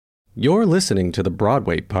You're listening to the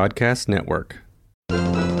Broadway Podcast Network.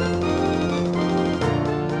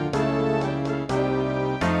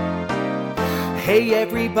 Hey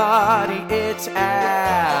everybody, it's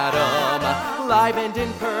Adam, live and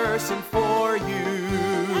in person for you.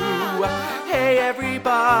 Hey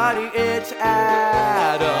everybody, it's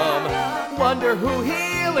Adam, wonder who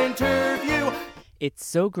he'll interview. It's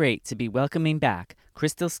so great to be welcoming back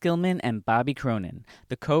Crystal Skillman and Bobby Cronin,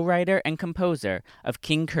 the co-writer and composer of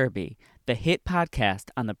King Kirby, the hit podcast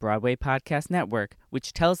on the Broadway Podcast Network,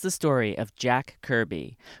 which tells the story of Jack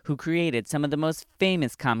Kirby, who created some of the most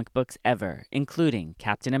famous comic books ever, including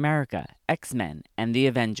Captain America, X-Men, and the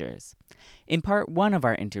Avengers. In part one of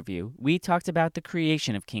our interview, we talked about the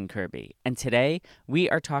creation of King Kirby, and today we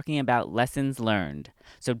are talking about lessons learned.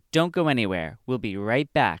 So don't go anywhere. We'll be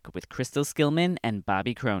right back with Crystal Skillman and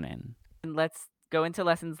Bobby Cronin. Let's go into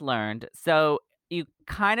lessons learned. So you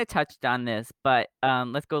kind of touched on this, but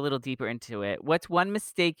let's go a little deeper into it. What's one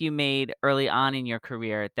mistake you made early on in your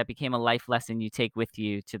career that became a life lesson you take with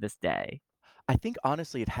you to this day? I think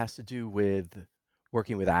honestly it has to do with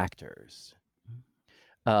working with actors.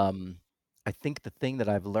 I think the thing that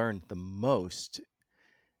I've learned the most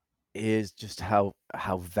is just how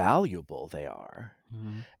valuable they are.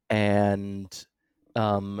 Mm-hmm. And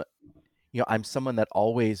I'm someone that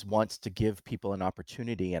always wants to give people an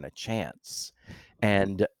opportunity and a chance.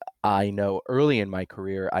 And I know early in my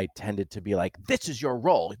career, I tended to be like, this is your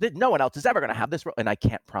role. No one else is ever going to have this role. And I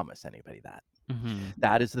can't promise anybody that. Mm-hmm.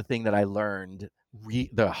 That is the thing that I learned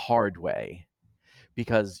the hard way.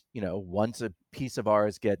 Because, once a piece of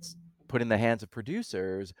ours gets put in the hands of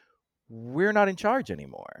producers, we're not in charge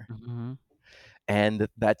anymore. Mm-hmm. And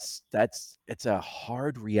it's a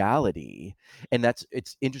hard reality. And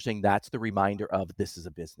it's interesting. That's the reminder of this is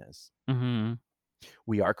a business. Mm-hmm.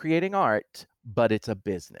 We are creating art, but it's a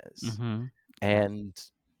business. Mm-hmm. And,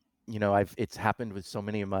 it's happened with so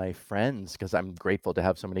many of my friends because I'm grateful to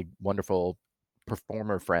have so many wonderful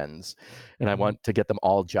performer friends, and I want to get them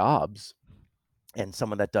all jobs. And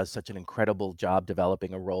someone that does such an incredible job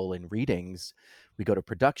developing a role in readings, we go to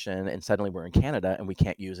production and suddenly we're in Canada and we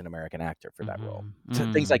can't use an American actor for that role.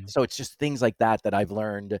 So it's just things like that I've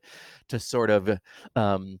learned to sort of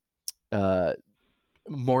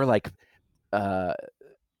more like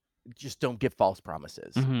just don't give false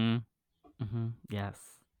promises. Mm-hmm. Mm-hmm.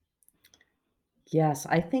 Yes,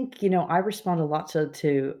 I think, I respond a lot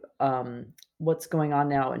to what's going on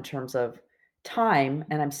now in terms of time,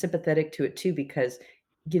 and I'm sympathetic to it too because,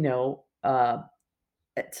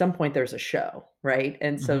 at some point there's a show, right?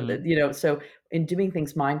 And so, so in doing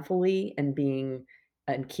things mindfully and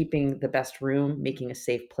keeping the best room, making a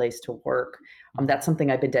safe place to work, that's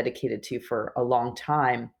something I've been dedicated to for a long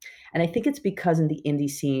time. And I think it's because in the indie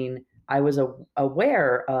scene, I was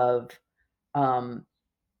aware of,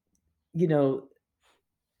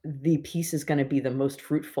 the piece is going to be the most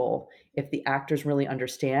fruitful if the actors really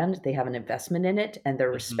understand, they have an investment in it, and they're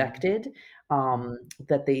respected,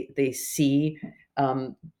 that they see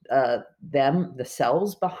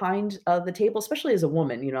themselves behind the table, especially as a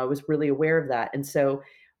woman. I was really aware of that. And so,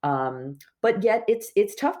 but yet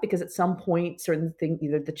it's tough because at some point, certain thing,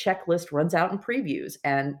 either the checklist runs out in previews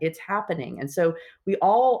and it's happening. And so we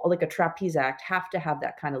all, like a trapeze act, have to have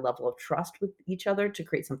that kind of level of trust with each other to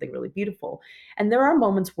create something really beautiful. And there are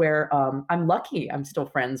moments where I'm lucky I'm still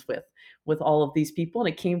friends with all of these people. And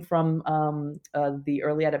it came from the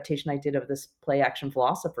early adaptation I did of this play Action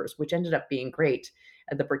Philosophers, which ended up being great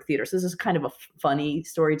at the Brick Theater. So this is kind of a funny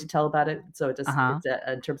story to tell about it. So it's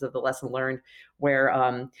in terms of the lesson learned,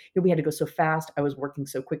 where we had to go so fast. I was working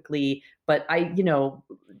so quickly, but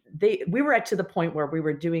we were to the point where we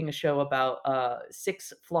were doing a show about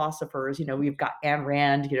 6 philosophers. We've got Ayn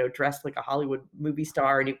Rand, dressed like a Hollywood movie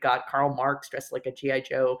star, and you've got Karl Marx dressed like a G.I.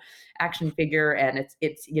 Joe action figure. And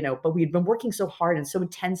it's but we'd been working so hard and so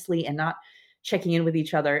intensely and not checking in with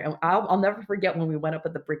each other. And I'll never forget when we went up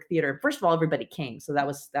at the Brick Theater. First of all, everybody came. So that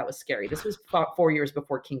was scary. This was 4 years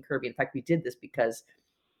before King Kirby. In fact, we did this because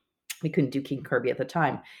we couldn't do King Kirby at the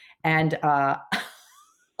time. And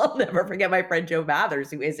I'll never forget my friend Joe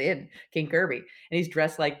Mathers, who is in King Kirby. And he's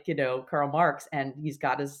dressed like, Karl Marx. And he's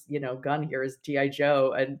got his, gun here, his G.I.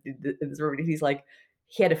 Joe. And he's like,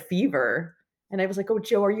 he had a fever. And I was like, oh,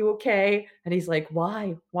 Joe, are you okay? And he's like,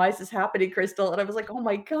 why? Why is this happening, Crystal? And I was like, oh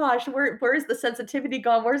my gosh, where is the sensitivity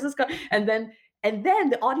gone? Where's this gone? And then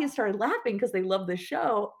the audience started laughing because they loved the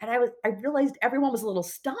show. And I realized everyone was a little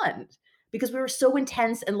stunned because we were so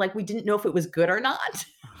intense and like we didn't know if it was good or not.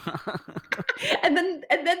 and then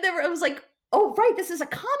I was like, oh, right, this is a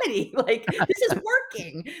comedy. Like, this is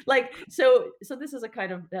working. Like, so this is a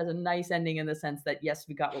kind of has a nice ending in the sense that, yes,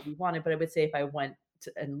 we got what we wanted. But I would say if I went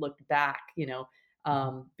and looked back,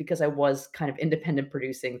 because I was kind of independent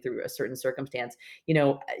producing through a certain circumstance,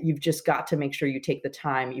 you've just got to make sure you take the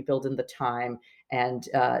time, you build in the time. And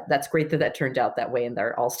that's great that turned out that way. And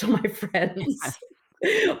they're all still my friends.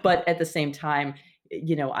 But at the same time,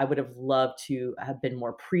 I would have loved to have been more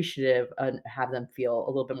appreciative and have them feel a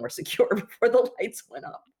little bit more secure before the lights went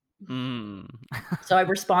up. So I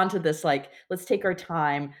respond to this like, let's take our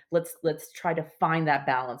time. Let's try to find that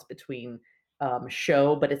balance between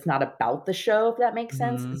show, but it's not about the show, if that makes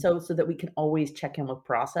sense. So that we can always check in with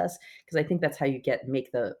process, because I think that's how you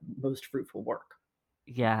make the most fruitful work.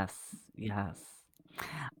 Yes.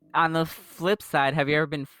 On the flip side, have you ever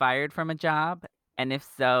been fired from a job? And if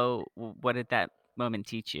so, what did that moment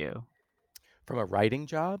teach you? From a writing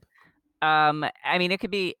job? I mean, it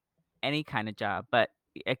could be any kind of job, but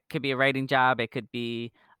it could be a writing job. It could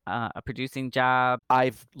be a producing job.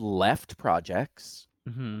 I've left projects.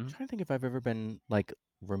 Mm-hmm. I'm trying to think if I've ever been like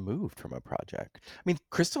removed from a project. I mean,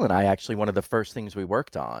 Crystal and I, actually, one of the first things we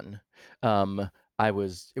worked on, it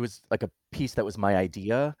was like a piece that was my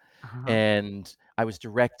idea, and I was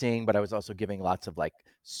directing, but I was also giving lots of like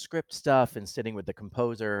script stuff and sitting with the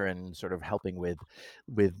composer and sort of helping with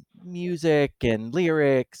music and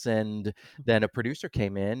lyrics. And then a producer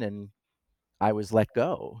came in and I was let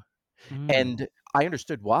go. And I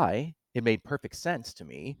understood why. It made perfect sense to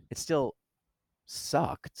me. It still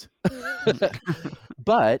sucked.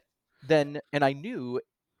 But then, and I knew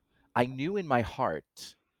in my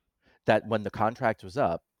heart that when the contract was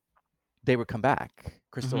up, they would come back.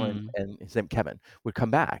 Crystal and his name Kevin would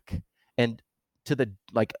come back, and to the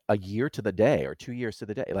like a year to the day or 2 years to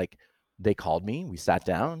the day, like they called me, we sat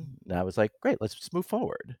down, and I was like, great, let's just move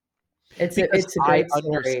forward. It's a great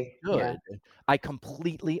story. Yeah. I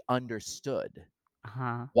completely understood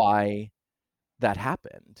why that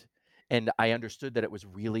happened, and I understood that it was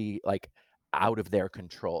really like out of their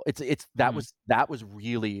control. That was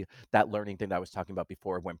really that learning thing that I was talking about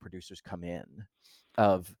before, when producers come in,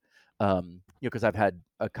 of because I've had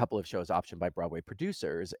a couple of shows optioned by Broadway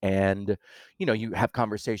producers, and you have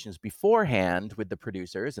conversations beforehand with the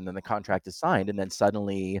producers, and then the contract is signed, and then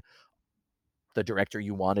suddenly the director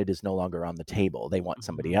you wanted is no longer on the table. They want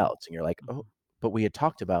somebody else, and you're like, oh, but we had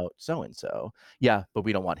talked about so and so. Yeah, but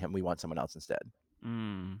we don't want him. We want someone else instead.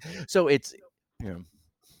 So it's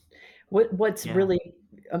what's really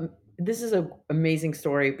this is an amazing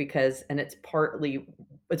story, because, and it's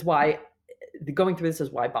why going through this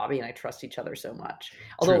is why Bobby and I trust each other so much,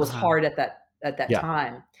 although it was hard at that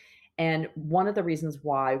time. And one of the reasons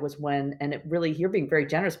why was and it really, you're being very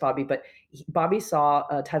generous, Bobby, but Bobby saw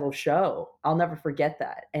a title of show. I'll never forget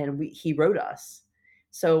that. And he wrote us.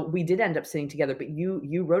 So we did end up sitting together, but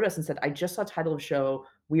you wrote us and said, I just saw title of show.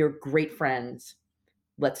 We are great friends.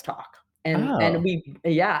 Let's talk.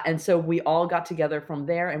 And so we all got together from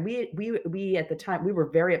there. And we at the time, we were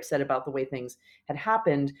very upset about the way things had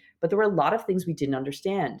happened, but there were a lot of things we didn't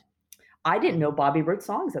understand. I didn't know Bobby wrote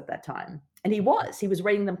songs at that time. And he was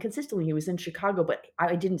writing them consistently. He was in Chicago, but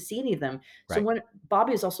I didn't see any of them. Right. So when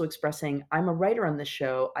Bobby is also expressing, I'm a writer on this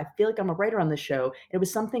show, I feel like I'm a writer on this show. And it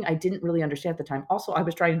was something I didn't really understand at the time. Also, I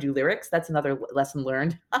was trying to do lyrics. That's another lesson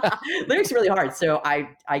learned. Lyrics are really hard. So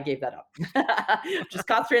I gave that up. Just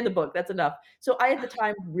concentrate on the book. That's enough. So I, at the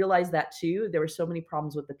time, realized that too. There were so many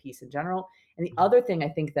problems with the piece in general. And the other thing I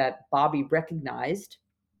think that Bobby recognized,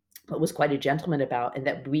 but was quite a gentleman about, and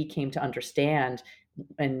that we came to understand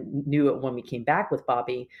and knew it when we came back with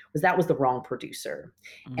Bobby, was that was the wrong producer.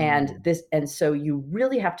 And so you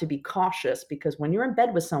really have to be cautious, because when you're in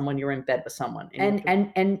bed with someone, you're in bed with someone.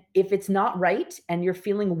 And if it's not right and you're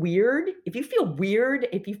feeling weird, if you feel weird,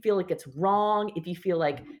 if you feel like it's wrong, if you feel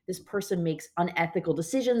like this person makes unethical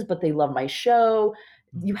decisions, but they love my show,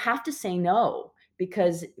 you have to say no,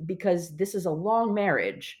 because this is a long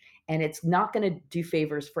marriage. And it's not going to do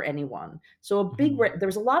favors for anyone. So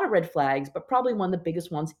there's a lot of red flags, but probably one of the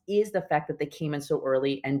biggest ones is the fact that they came in so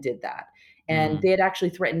early and did that. And they had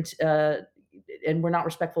actually threatened, and were not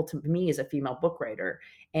respectful to me as a female book writer.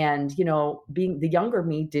 And, being the younger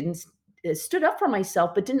me stood up for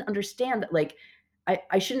myself, but didn't understand that, like,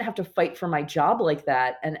 I shouldn't have to fight for my job like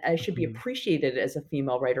that. And I should be appreciated as a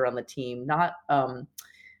female writer on the team, not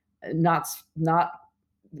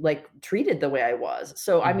like treated the way I was.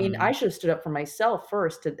 So, I mean, I should have stood up for myself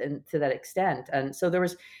first to that extent. And so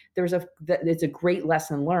it's a great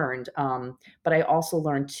lesson learned. But I also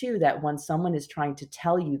learned too, that when someone is trying to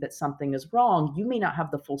tell you that something is wrong, you may not have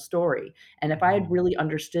the full story. And if I had really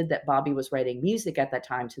understood that Bobby was writing music at that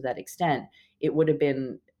time to that extent, it would have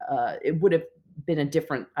been a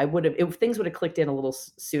different, things would have clicked in a little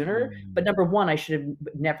sooner. But number one, I should have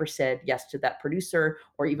never said yes to that producer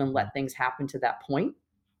or even let things happen to that point.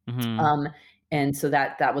 And so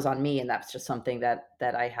that was on me, and that's just something that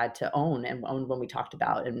I had to own when we talked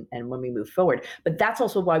about and when we moved forward. But that's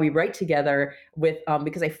also why we write together with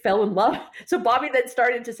because I fell in love. So Bobby then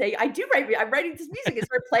started to say, I'm writing this music, and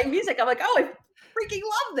started playing music. I'm like, oh, I freaking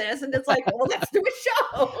love this. And it's like, well, let's do a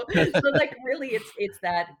show. So like really it's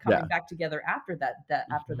that coming back together after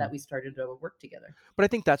that we started to work together. But I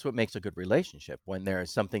think that's what makes a good relationship, when there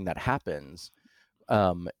is something that happens.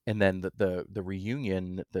 And then the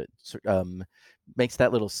reunion that makes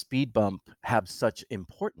that little speed bump have such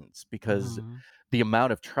importance, because the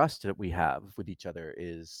amount of trust that we have with each other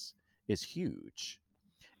is huge.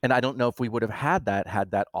 And I don't know if we would have had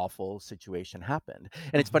that awful situation happened.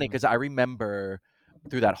 And it's funny because I remember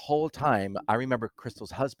through that whole time, I remember Crystal's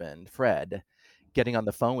husband, Fred, getting on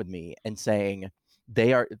the phone with me and saying,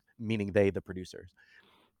 the producers,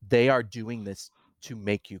 they are doing this to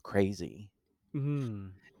make you crazy.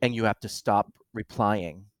 And you have to stop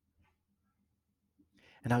replying.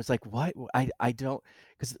 And I was like, what? I don't,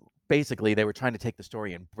 because basically they were trying to take the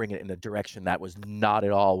story and bring it in a direction that was not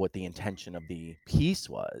at all what the intention of the piece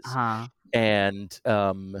was. And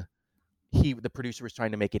the producer was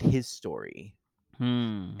trying to make it his story.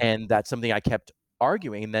 And that's something I kept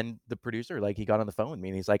arguing. And then the producer, like, he got on the phone with me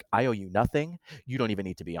and he's like, I owe you nothing. You don't even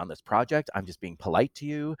need to be on this project. I'm just being polite to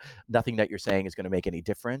you. Nothing that you're saying is going to make any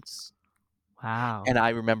difference. Wow. And I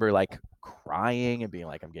remember like crying and being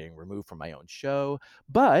like, I'm getting removed from my own show.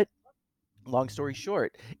 But long story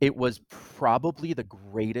short, it was probably the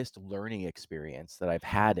greatest learning experience that I've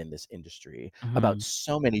had in this industry about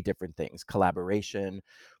so many different things: collaboration,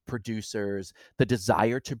 producers, the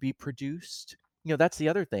desire to be produced. You know, that's the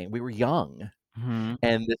other thing. We were young,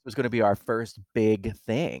 and this was going to be our first big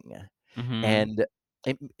thing. And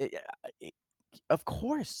of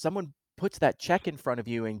course, someone puts that check in front of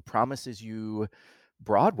you and promises you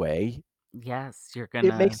Broadway. Yes, you're gonna.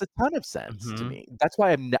 It makes a ton of sense to me. That's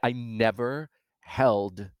why I never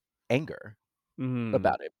held anger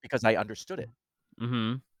about it, because I understood it.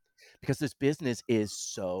 Because this business is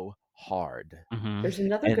so hard. There's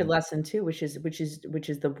another good lesson too, which is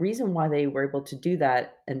the reason why they were able to do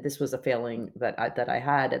that. And this was a failing that I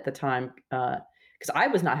had at the time. Because I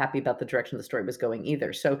was not happy about the direction the story was going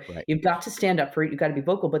either. So you've got to stand up for it. You've got to be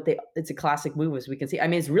vocal, but it's a classic move, as we can see. I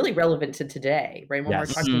mean, it's really relevant to today, right? When we're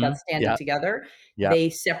talking about standing together,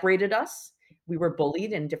 they separated us. We were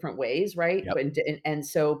bullied in different ways, right? And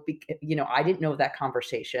so, you know, I didn't know that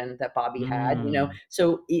conversation that Bobby had, you know,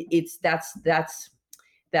 so that's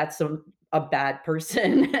a bad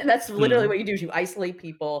person. That's literally what you do. Is you isolate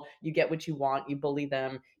people, you get what you want, you bully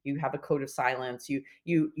them, you have a code of silence,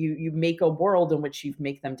 you make a world in which you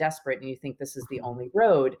make them desperate, and you think this is the only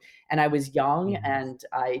road. And I was young and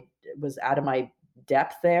I was out of my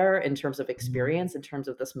depth there in terms of experience, in terms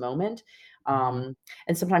of this moment. And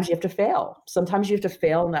sometimes you have to fail. Sometimes you have to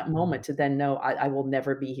fail in that moment to then know I will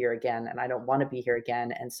never be here again, and I don't want to be here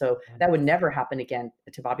again. And so that would never happen again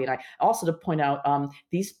to Bobby and I. Also, to point out,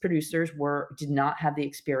 these producers did not have the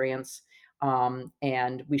experience, and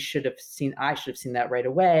I should have seen that right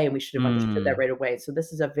away, and we should have understood that right away. So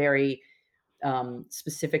this is a very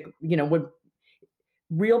specific, you know, when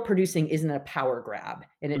real producing isn't a power grab,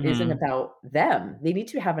 and it isn't about them. They need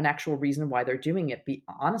to have an actual reason why they're doing it,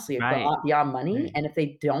 honestly, beyond money. And if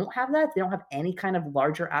they don't have that, if they don't have any kind of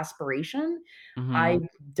larger aspiration, I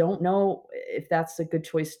don't know if that's a good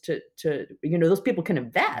choice to, you know, those people can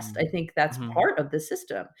invest. I think that's part of the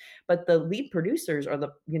system. But the lead producers are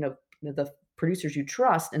the producers you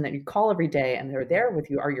trust and that you call every day and they're there with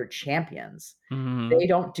you are your champions. They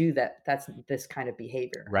don't do that. That's this kind of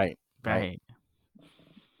behavior. Right.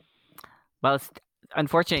 Well, it's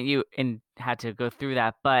unfortunate you had to go through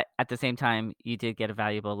that, but at the same time, you did get a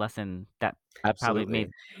valuable lesson that probably made.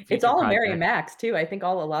 It's all Mary and Max too. I think a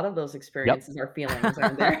lot of those experiences are feelings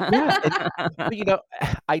are there. You know,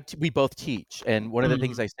 we both teach, and one of the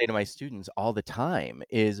things I say to my students all the time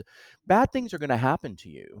is, bad things are going to happen to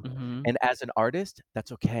you, and as an artist,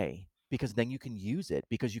 that's okay. Because then you can use it,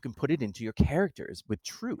 because you can put it into your characters with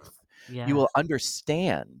truth. You will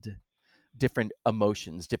understand different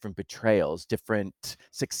emotions, different betrayals, different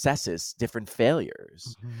successes, different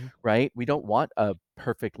failures, right? We don't want a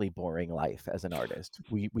perfectly boring life as an artist.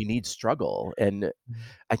 We need struggle. And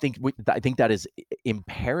I think that is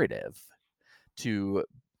imperative to,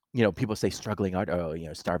 you know, people say struggling art,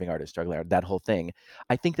 starving artist, struggling art, that whole thing.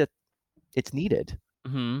 I think that it's needed.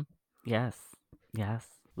 Yes.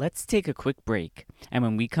 Let's take a quick break. And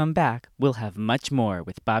when we come back, we'll have much more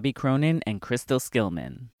with Bobby Cronin and Crystal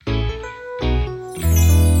Skillman.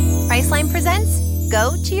 Priceline presents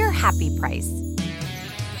Go to Your Happy Price.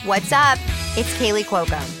 What's up? It's Kaylee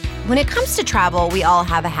Cuoco. When it comes to travel, we all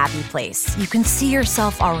have a happy place. You can see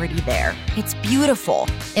yourself already there. It's beautiful.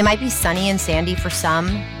 It might be sunny and sandy for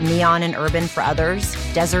some, neon and urban for others,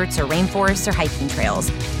 deserts or rainforests or hiking trails.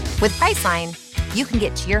 With Priceline, you can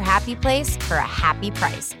get to your happy place for a happy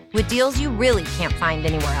price with deals you really can't find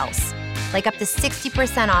anywhere else. Like up to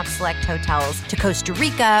 60% off select hotels to Costa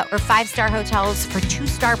Rica or 5-star hotels for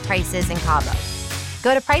 2-star prices in Cabo.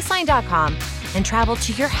 Go to Priceline.com and travel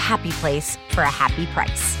to your happy place for a happy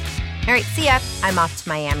price. All right, see ya. I'm off to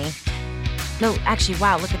Miami. No, actually,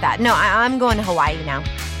 wow, look at that. No, I'm going to Hawaii now.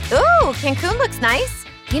 Ooh, Cancun looks nice.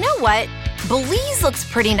 You know what? Belize looks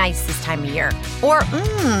pretty nice this time of year. Or,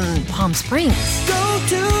 Palm Springs. Go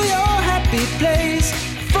to your happy place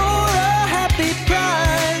for a happy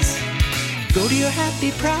price. Go to your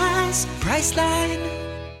happy price, Priceline.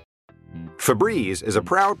 Febreze is a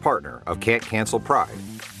proud partner of Can't Cancel Pride.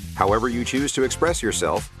 However you choose to express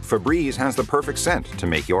yourself, Febreze has the perfect scent to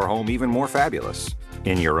make your home even more fabulous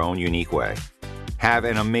in your own unique way. Have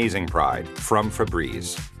an amazing Pride from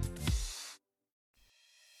Febreze.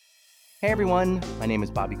 Hey everyone, my name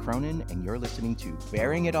is Bobby Cronin, and you're listening to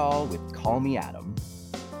Bearing It All with Call Me Adam.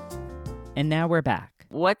 And now we're back.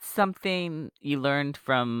 What's something you learned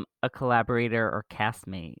from a collaborator or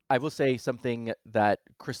castmate? I will say something that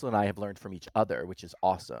Crystal and I have learned from each other, which is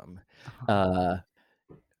awesome.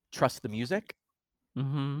 Trust the music.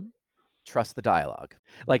 Mm-hmm. Trust the dialogue.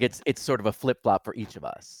 Like it's sort of a flip-flop for each of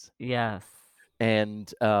us. Yes.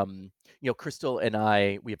 And Crystal and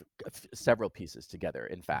I, we have several pieces together,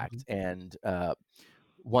 in fact. And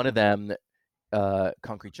one of them,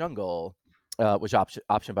 Concrete Jungle, was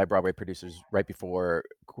optioned by Broadway producers right before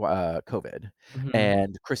COVID.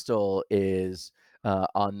 And Crystal is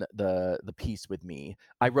on the piece with me.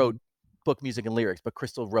 I wrote book, music, and lyrics, but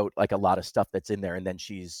Crystal wrote like a lot of stuff that's in there. And then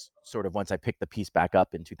she's sort of, once I picked the piece back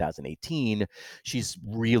up in 2018, she's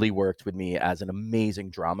really worked with me as an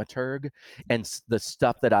amazing dramaturg. And the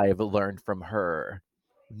stuff that I have learned from her,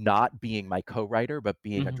 not being my co-writer, but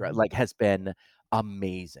being has been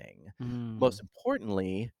amazing. Most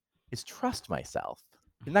importantly is trust myself.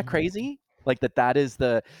 Isn't that crazy? Like that is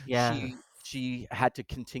the, she had to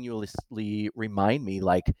continuously remind me,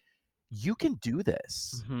 like, you can do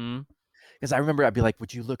this. Because I remember I'd be like,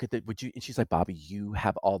 would you look at that? Would you? And she's like, Bobby, you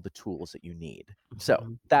have all the tools that you need.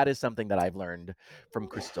 So that is something that I've learned from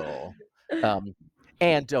Crystal.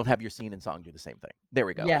 And don't have your scene and song do the same thing. There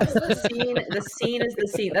we go. Yes, the scene is the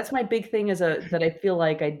scene. That's my big thing that I feel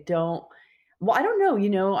like I don't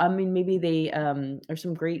know, I mean, maybe they are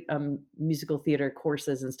some great musical theater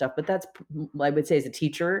courses and stuff, but that's, I would say, as a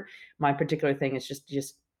teacher, my particular thing is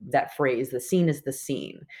just that phrase, the scene is the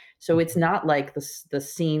scene. So it's not like the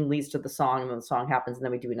scene leads to the song and then the song happens and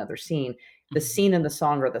then we do another scene. The scene and the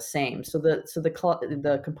song are the same. So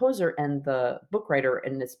the composer and the book writer,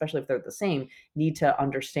 and especially if they're the same, need to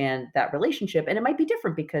understand that relationship. And it might be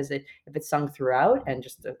different because if it's sung throughout and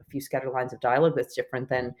just a few scattered lines of dialogue, that's different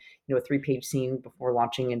than a 3-page scene before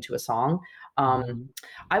launching into a song.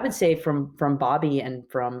 I would say from Bobby and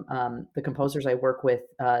from the composers I work with,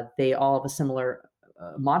 they all have a similar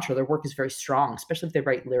mantra. Their work is very strong, especially if they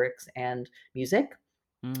write lyrics and music.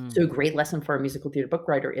 So a great lesson for a musical theater book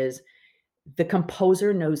writer is the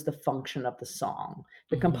composer knows the function of the song.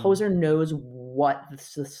 The composer knows what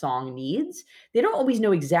the song needs. They don't always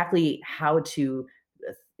know exactly how to,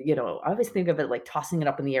 I always think of it like tossing it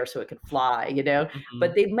up in the air so it could fly,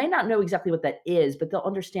 but they may not know exactly what that is, but they'll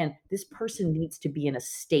understand this person needs to be in a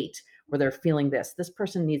state where they're feeling this. This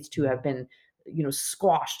person needs to have been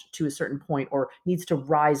squashed to a certain point or needs to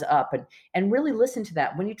rise up and really listen to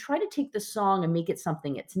that. When you try to take the song and make it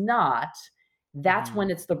something it's not, that's when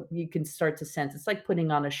you can start to sense it's like putting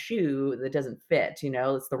on a shoe that doesn't fit,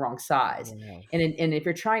 it's the wrong size. And if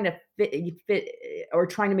you're trying to fit or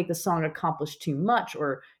trying to make the song accomplish too much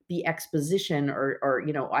or be exposition or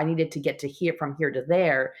I needed to get to here from here to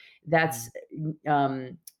there, that's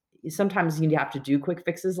sometimes you have to do quick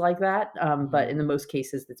fixes like that. But in the most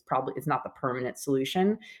cases, it's not the permanent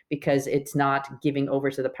solution because it's not giving over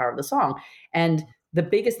to the power of the song. And the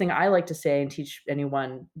biggest thing I like to say and teach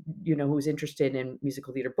anyone, who's interested in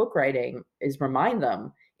musical theater book writing is remind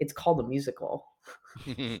them it's called a musical.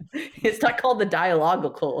 It's not called the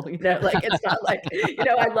dialogical, like it's not like,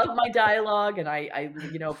 I love my dialogue and I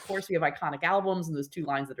of course we have iconic albums and those 2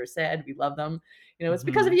 lines that are said, we love them. It's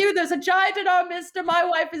because of you, there's a giant in our midst and my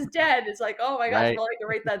wife is dead. It's like, oh my gosh, right. Well, I can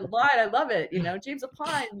write that line. I love it. James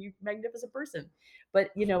Lapine, you magnificent person.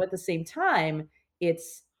 But, at the same time,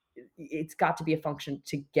 it's got to be a function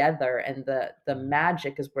together. And the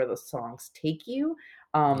magic is where the songs take you.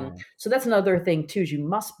 Yeah. So that's another thing too, is you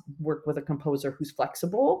must work with a composer who's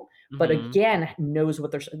flexible, but Mhm. again, knows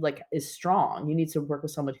what they're like, is strong. You need to work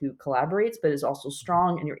with someone who collaborates, but is also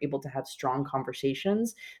strong, and you're able to have strong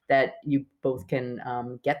conversations that you both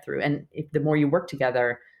can get through. And if the more you work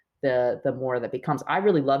together, the more that becomes. I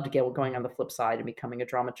really loved going on the flip side and becoming a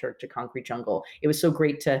dramaturg to Concrete Jungle. It was so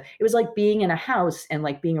great it was like being in a house and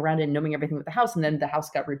like being around it and knowing everything with the house. And then the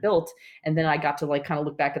house got rebuilt. And then I got to like kind of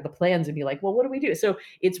look back at the plans and be like, well, what do we do? So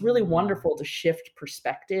it's really wonderful to shift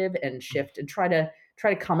perspective and shift and try to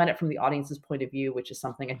come at it from the audience's point of view, which is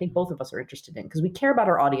something I think both of us are interested in, because we care about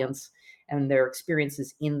our audience and their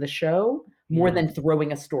experiences in the show more than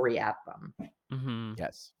throwing a story at them. Mhm.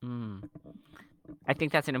 Yes. I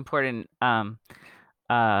think that's an important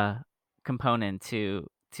component to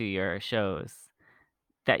your shows,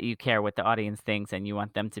 that you care what the audience thinks and you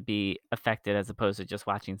want them to be affected as opposed to just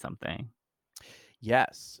watching something.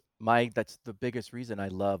 Yes. That's the biggest reason I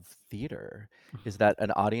love theater, is that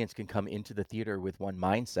an audience can come into the theater with one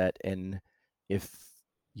mindset, and if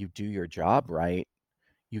you do your job right,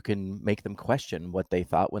 you can make them question what they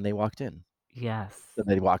thought when they walked in. Yes. So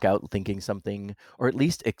they walk out thinking something, or at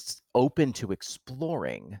least open to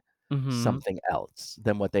exploring something else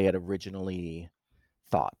than what they had originally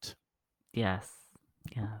thought. Yes.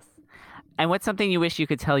 Yes. And what's something you wish you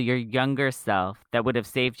could tell your younger self that would have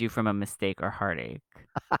saved you from a mistake or heartache?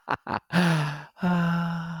 I'm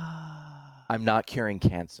not curing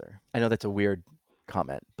cancer. I know that's a weird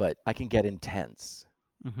comment, but I can get intense.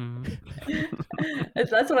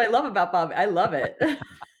 That's what I love about Bob. I love it.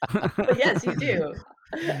 But yes, you do.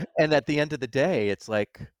 And at the end of the day, it's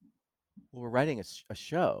like, well, we're writing a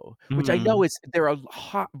show, which I know there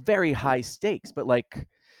are very high stakes, but like,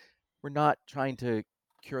 we're not trying to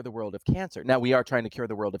cure the world of cancer. Now, we are trying to cure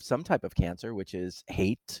the world of some type of cancer, which is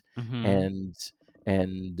hate and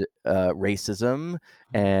racism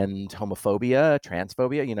and homophobia,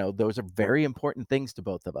 transphobia. Those are very important things to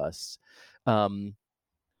both of us.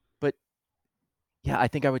 But yeah, I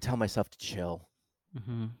think I would tell myself to chill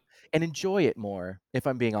and enjoy it more. If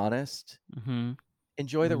I'm being honest,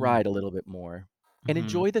 enjoy the ride a little bit more and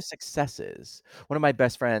enjoy the successes. One of my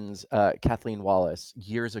best friends, Kathleen Wallace,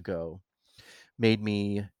 years ago, made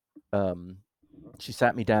me, she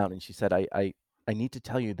sat me down and she said, I need to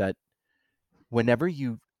tell you that whenever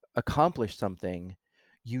you accomplish something,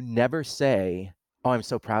 you never say, oh, I'm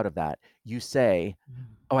so proud of that. You say,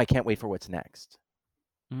 oh, I can't wait for what's next.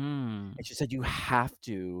 And she said, you have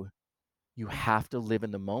to live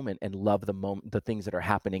in the moment and love the moment, the things that are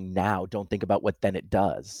happening now. Don't think about what then it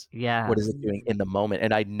does. Yeah. What is it doing in the moment?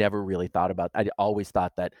 And I never really thought about, I always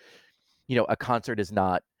thought that, a concert is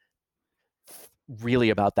not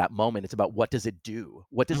really about that moment. It's about, what does it do?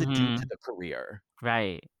 What does it do to the career?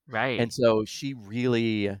 Right. And so she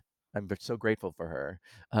really, I'm so grateful for her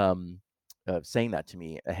saying that to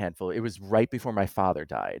me a handful. It was right before my father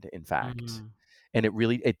died, in fact. And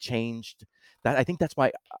it changed that. I think that's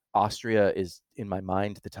why Austria is in my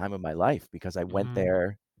mind at the time of my life, because I went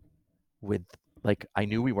there with, like, I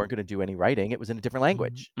knew we weren't going to do any writing. It was in a different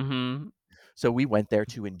language. So we went there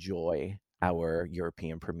to enjoy our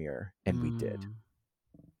European premiere, and we did.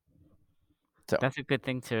 So that's a good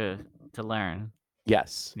thing to learn.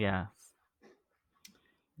 Yes. Yeah.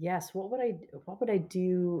 Yes. What would I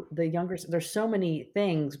do? The younger, there's so many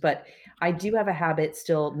things, but I do have a habit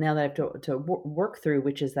still now that I have to work through,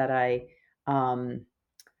 which is that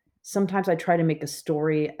sometimes I try to make a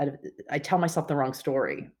story I tell myself the wrong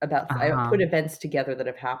story about, I put events together that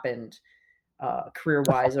have happened career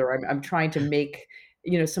wise, or I'm trying to make,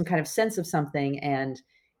 some kind of sense of something, and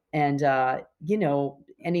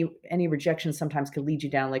any rejection sometimes could lead you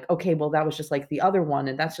down like, okay, well, that was just like the other one,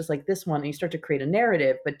 and that's just like this one, and you start to create a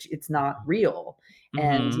narrative, but it's not real.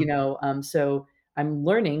 And so I'm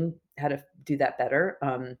learning how to do that better,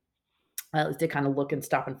 to kind of look and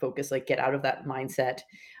stop and focus, like get out of that mindset.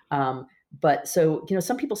 But so,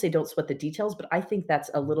 some people say don't sweat the details, but I think that's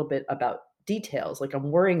a little bit about details. Like, I'm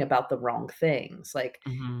worrying about the wrong things, like,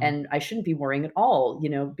 and I shouldn't be worrying at all,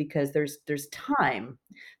 because there's time.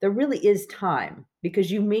 There really is time, because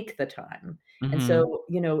you make the time. And so,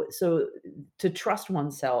 so to trust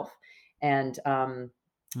oneself and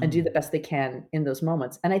do the best they can in those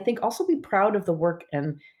moments. And I think also be proud of the work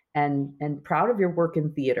and proud of your work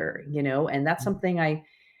in theater, and that's something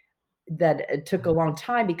that it took a long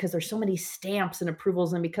time, because there's so many stamps and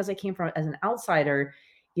approvals. And because I came from as an outsider,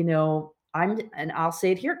 and I'll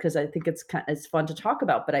say it here because I think it's fun to talk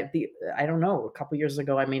about, but I don't know, a couple years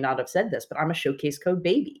ago, I may not have said this, but I'm a showcase code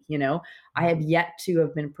baby. I have yet to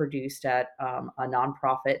have been produced at a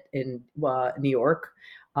nonprofit in New York.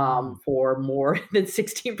 for more than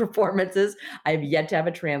 16 performances. I have yet to have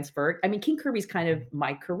a transfer. I mean, King Kirby's kind of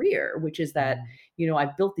my career, which is that,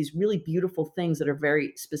 I've built these really beautiful things that are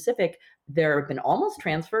very specific. There have been almost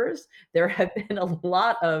transfers. There have been a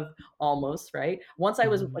lot of almost, right? Once I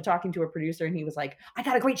was talking to a producer and he was like, I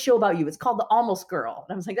got a great show about you. It's called The Almost Girl.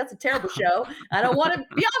 And I was like, that's a terrible show. I don't want to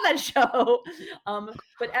be on that show.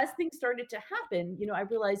 But as things started to happen, I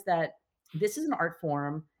realized that this is an art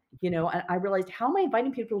form. And I realized, how am I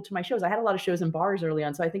inviting people to my shows? I had a lot of shows in bars early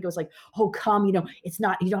on. So I think it was like, oh, come, it's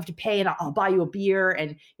not, you don't have to pay and I'll buy you a beer.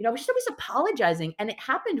 And, I was just always apologizing. And it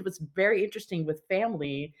happened, it was very interesting with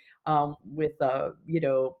family, with,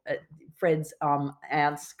 Fred's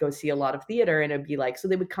aunts go see a lot of theater, and it'd be like, so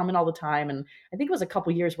they would come in all the time. And I think it was a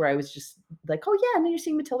couple years where I was just like, oh yeah, and then you're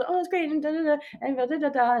seeing Matilda, oh, it's great, and da da da, and da da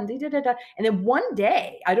da, and da da da. And then one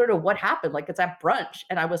day, I don't know what happened, like it's at brunch,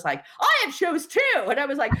 and I was like, I have shows too, and I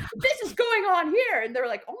was like, this is going on here, and they're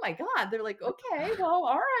like, oh my god, they're like, okay, well,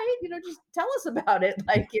 all right, just tell us about it,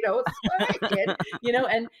 like, it's all right, kid,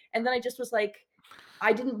 and then I just was like,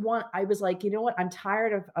 I was like, I'm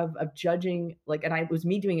tired of judging, like, and it was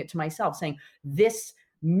me doing it to myself, saying this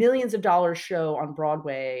millions of dollars show on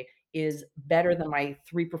Broadway is better than my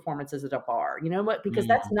 3 performances at a bar. You know what? Because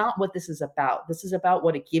that's not what this is about. This is about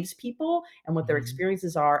what it gives people and what their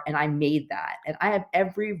experiences are. And I made that. And I have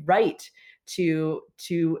every right to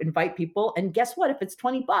invite people. And guess what? If it's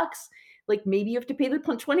 $20, like maybe you have to pay the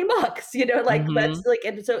 $20, that's like,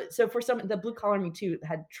 and so for some, the Blue Collar Me Too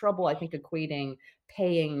had trouble, I think, equating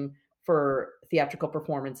paying for theatrical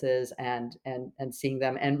performances and seeing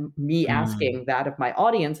them, and me asking that of my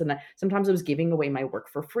audience. And sometimes I was giving away my work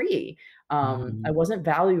for free. I wasn't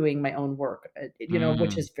valuing my own work,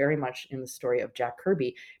 which is very much in the story of Jack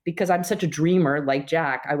Kirby, because I'm such a dreamer like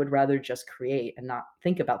Jack. I would rather just create and not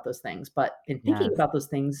think about those things. But in thinking about those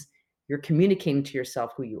things, you're communicating to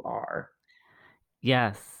yourself who you are.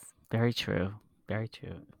 Yes, very true. Very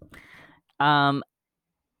true.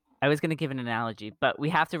 I was going to give an analogy, but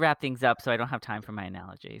we have to wrap things up, so I don't have time for my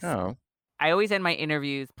analogies. Oh. I always end my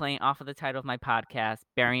interviews playing off of the title of my podcast,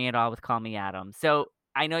 Burying It All with Call Me Adam. So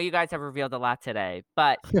I know you guys have revealed a lot today,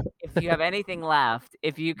 but if you have anything left,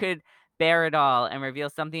 if you could bear it all and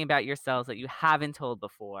reveal something about yourselves that you haven't told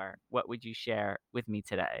before, what would you share with me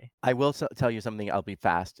today? I will tell you something, I'll be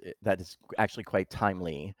fast, that is actually quite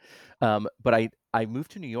timely. But I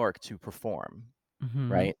moved to New York to perform,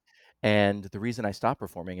 right? And the reason I stopped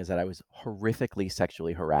performing is that I was horrifically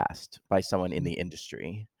sexually harassed by someone in the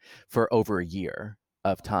industry for over a year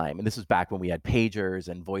of time. And this was back when we had pagers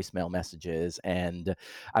and voicemail messages. And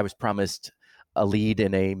I was promised a lead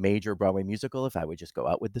in a major Broadway musical if I would just go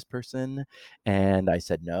out with this person. And I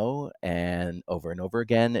said no, and over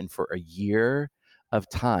again. And for a year of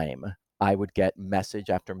time, I would get message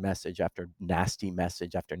after message after nasty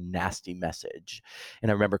message after nasty message. And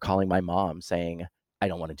I remember calling my mom saying, I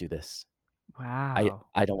don't want to do this. Wow.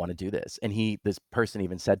 I don't want to do this. And this person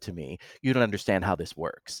even said to me, you don't understand how this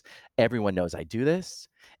works. Everyone knows I do this.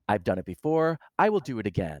 I've done it before. I will do it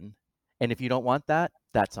again. And if you don't want that,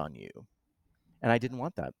 that's on you. And I didn't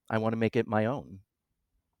want that. I want to make it my own.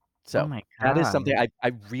 So that is something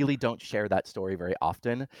I really don't share that story very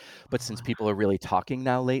often. But since people are really talking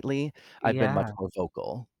now lately, I've been much more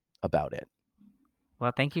vocal about it.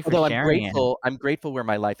 Well, thank you for sharing it. I'm grateful where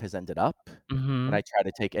my life has ended up. And I try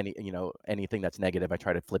to take anything that's negative, I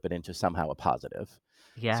try to flip it into somehow a positive.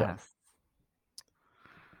 Yes.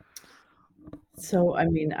 So, I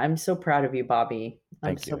mean, I'm so proud of you, Bobby.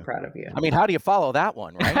 I'm Thank you. So proud of you. I mean, how do you follow that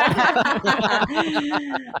one, right?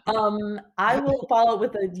 I will follow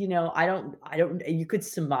with I don't, you could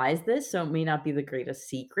surmise this, so it may not be the greatest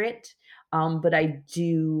secret. But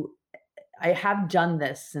I have done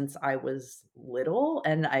this since I was little,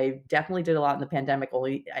 and I definitely did a lot in the pandemic.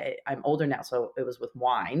 Only I'm older now, so it was with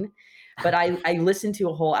wine. But I listened to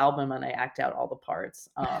a whole album and I act out all the parts.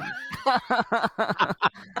 That's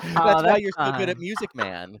why you're so good at Music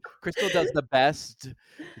Man. Crystal does the best.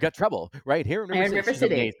 You Got Trouble right here in River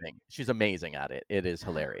City. Amazing. She's amazing at it. It is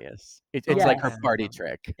hilarious. It's like her party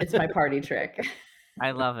trick. It's my party trick.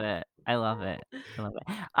 I love it.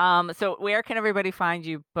 So where can everybody find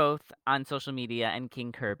you both on social media and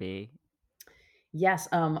King Kirby? Yes.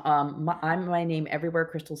 I'm my name everywhere,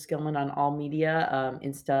 Crystal Skillman, on all media,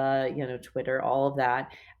 Insta, Twitter, all of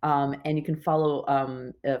that. And you can follow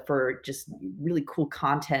for just really cool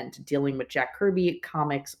content dealing with Jack Kirby,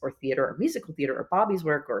 comics or theater or musical theater or Bobby's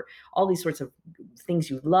work or all these sorts of things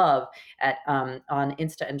you love on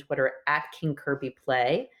Insta and Twitter at King Kirby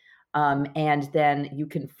Play. And then you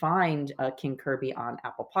can find King Kirby on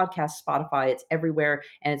Apple Podcasts, Spotify. It's everywhere.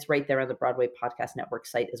 And it's right there on the Broadway Podcast Network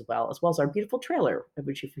site as well as our beautiful trailer,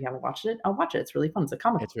 which if you haven't watched it, I'll watch it. It's really fun. It's a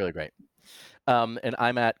comic. It's really great. And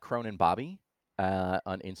I'm at Cronin Bobby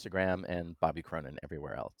on Instagram and Bobby Cronin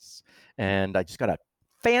everywhere else. And I just got a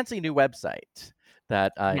fancy new website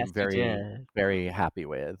that I'm very happy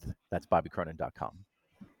with. That's bobbycronin.com.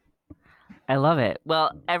 I love it.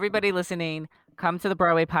 Well, everybody listening, come to the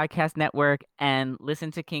Broadway Podcast Network and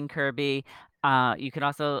listen to King Kirby. You can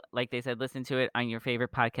also, like they said, listen to it on your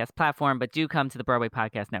favorite podcast platform, but do come to the Broadway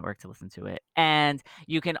Podcast Network to listen to it. And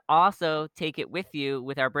you can also take it with you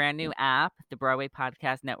with our brand new app, the Broadway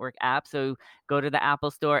Podcast Network app. So go to the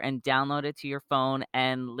Apple Store and download it to your phone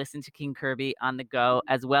and listen to King Kirby on the go,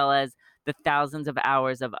 as well as the thousands of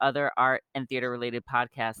hours of other art and theater-related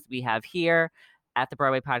podcasts we have here at the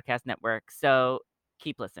Broadway Podcast Network. So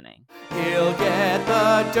keep listening. He'll get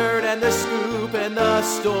the dirt and the scoop and the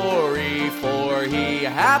story, for he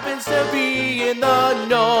happens to be in the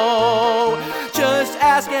know. Just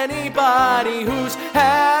ask anybody who's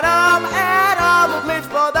Adam. Adam lives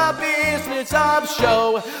for the business of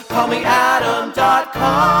show.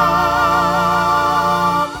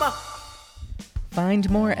 CallMeAdam.com. Find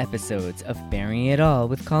more episodes of Bearing It All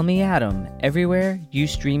with Call Me Adam everywhere you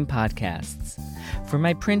stream podcasts. For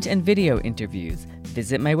my print and video interviews,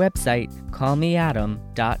 visit my website,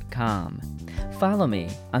 callmeadam.com. Follow me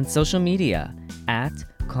on social media at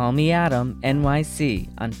callmeadamnyc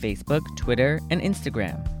on Facebook, Twitter, and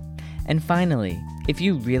Instagram. And finally, if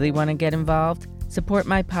you really want to get involved, support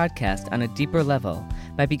my podcast on a deeper level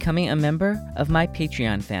by becoming a member of my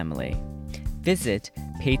Patreon family. Visit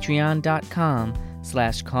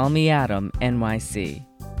patreon.com/callmeadamnyc.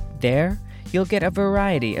 There, you'll get a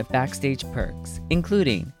variety of backstage perks,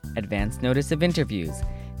 including advance notice of interviews,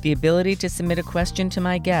 the ability to submit a question to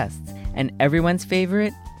my guests, and everyone's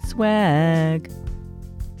favorite, swag.